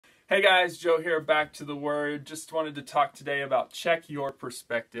Hey guys, Joe here, back to the Word. Just wanted to talk today about check your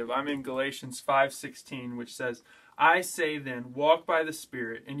perspective. I'm in Galatians 5:16, which says, I say then, walk by the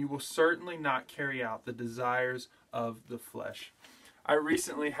Spirit, and you will certainly not carry out the desires of the flesh. I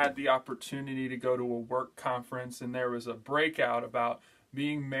recently had the opportunity to go to a work conference, and there was a breakout about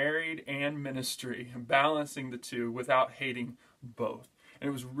being married and ministry, and balancing the two without hating both. And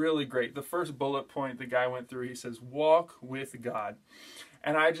it was really great. The first bullet point the guy went through, he says, walk with God.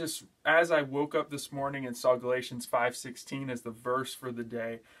 And as I woke up this morning and saw Galatians 5:16 as the verse for the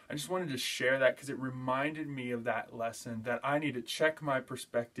day, I just wanted to share that because it reminded me of that lesson, that I need to check my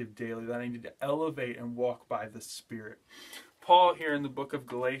perspective daily, that I need to elevate and walk by the Spirit. Paul here in the book of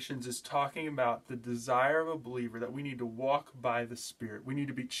Galatians is talking about the desire of a believer that we need to walk by the Spirit. We need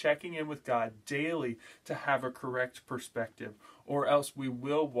to be checking in with God daily to have a correct perspective, or else we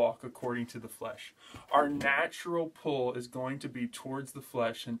will walk according to the flesh. Our natural pull is going to be towards the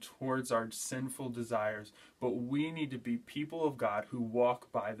flesh and towards our sinful desires, but we need to be people of God who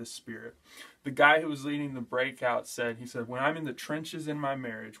walk by the Spirit. The guy who was leading the breakout said, when I'm in the trenches in my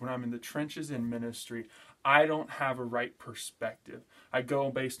marriage, when I'm in the trenches in ministry, I don't have a right perspective. I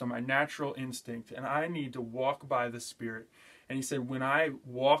go based on my natural instinct, and I need to walk by the Spirit. And he said, when I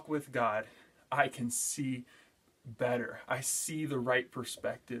walk with God, I can see better. I see the right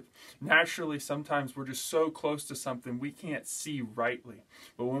perspective. Naturally, sometimes we're just so close to something we can't see rightly.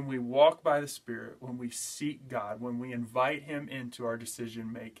 But when we walk by the Spirit, when we seek God, when we invite Him into our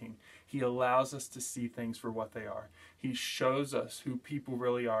decision making, He allows us to see things for what they are. He shows us who people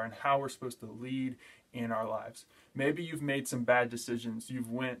really are and how we're supposed to lead in our lives. Maybe you've made some bad decisions. You've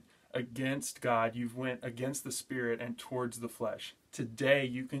went against God, you've went against the Spirit and towards the flesh. Today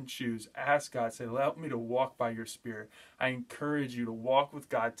you can choose. Ask God, say, help me to walk by your Spirit. I encourage you to walk with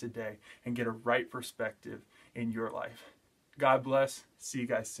God today and get a right perspective in your life. God bless. See you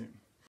guys soon.